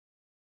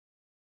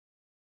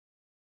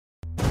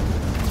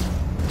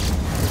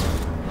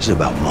This is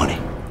about money.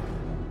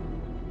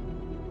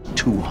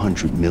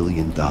 $200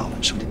 million.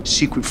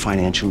 Secret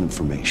financial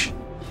information.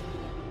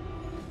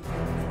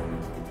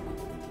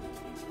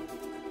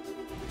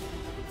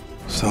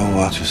 So,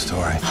 what's your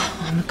story?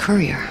 I'm a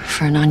courier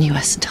for a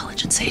non-U.S.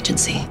 intelligence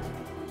agency.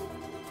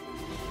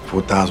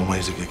 4,000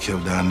 ways to get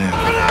killed down there.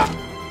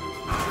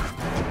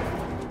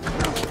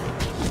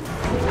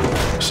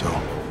 So,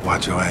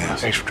 watch your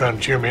ass. Thanks for trying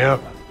to cheer me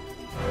up.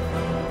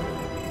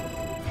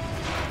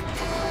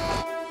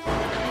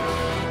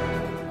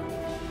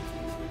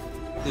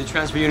 The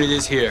transfer unit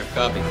is here.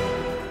 Copy.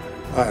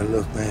 All right,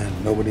 look, man,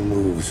 nobody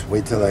moves.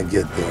 Wait till I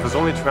get there. There's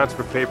only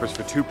transfer papers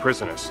for 2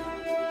 prisoners.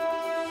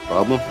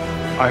 Problem?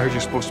 I heard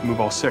you're supposed to move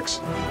all 6.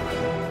 Do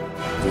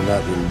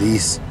not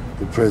release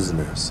the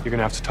prisoners. You're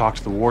gonna have to talk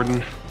to the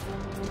warden.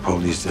 The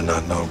police do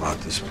not know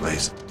about this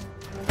place.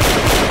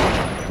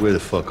 Where the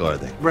fuck are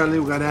they? Bradley,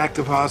 we got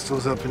active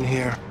hostiles up in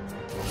here.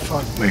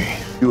 Fuck me.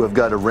 You have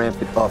got to ramp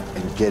it up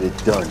and get it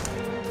done.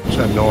 What's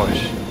that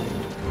noise?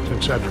 It's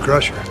inside the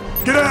crusher.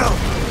 Get out!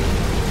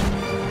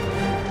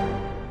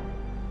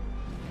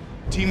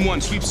 Team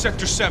 1, sweep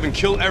Sector 7.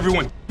 Kill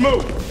everyone.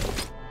 Move!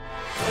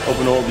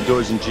 Open all the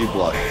doors in G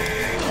block.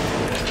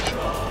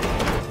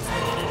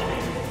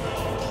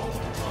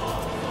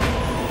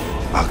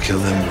 I'll kill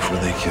them before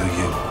they kill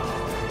you.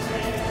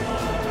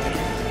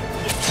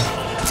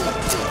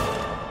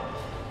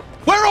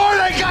 Where are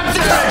they,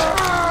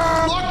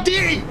 goddammit? Lock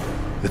D!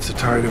 It's a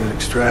target of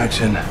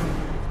extraction.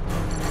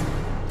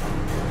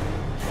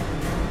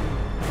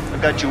 I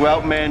got you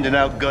outmanned and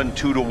outgunned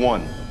 2 to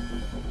 1.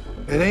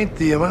 It ain't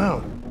the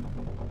amount.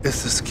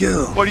 It's the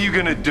skill. What are you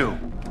gonna do?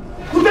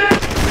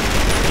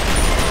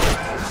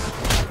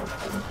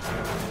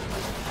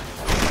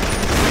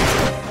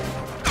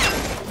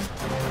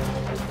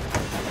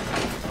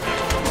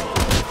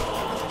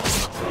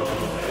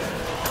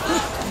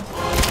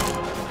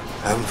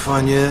 Having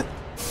fun yet?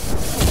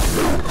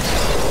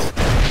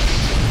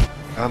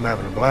 I'm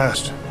having a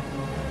blast.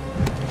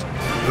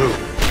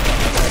 Move.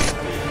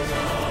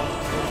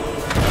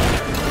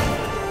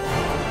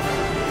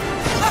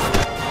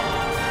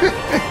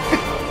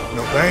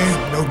 No pain,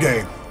 no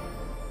gain.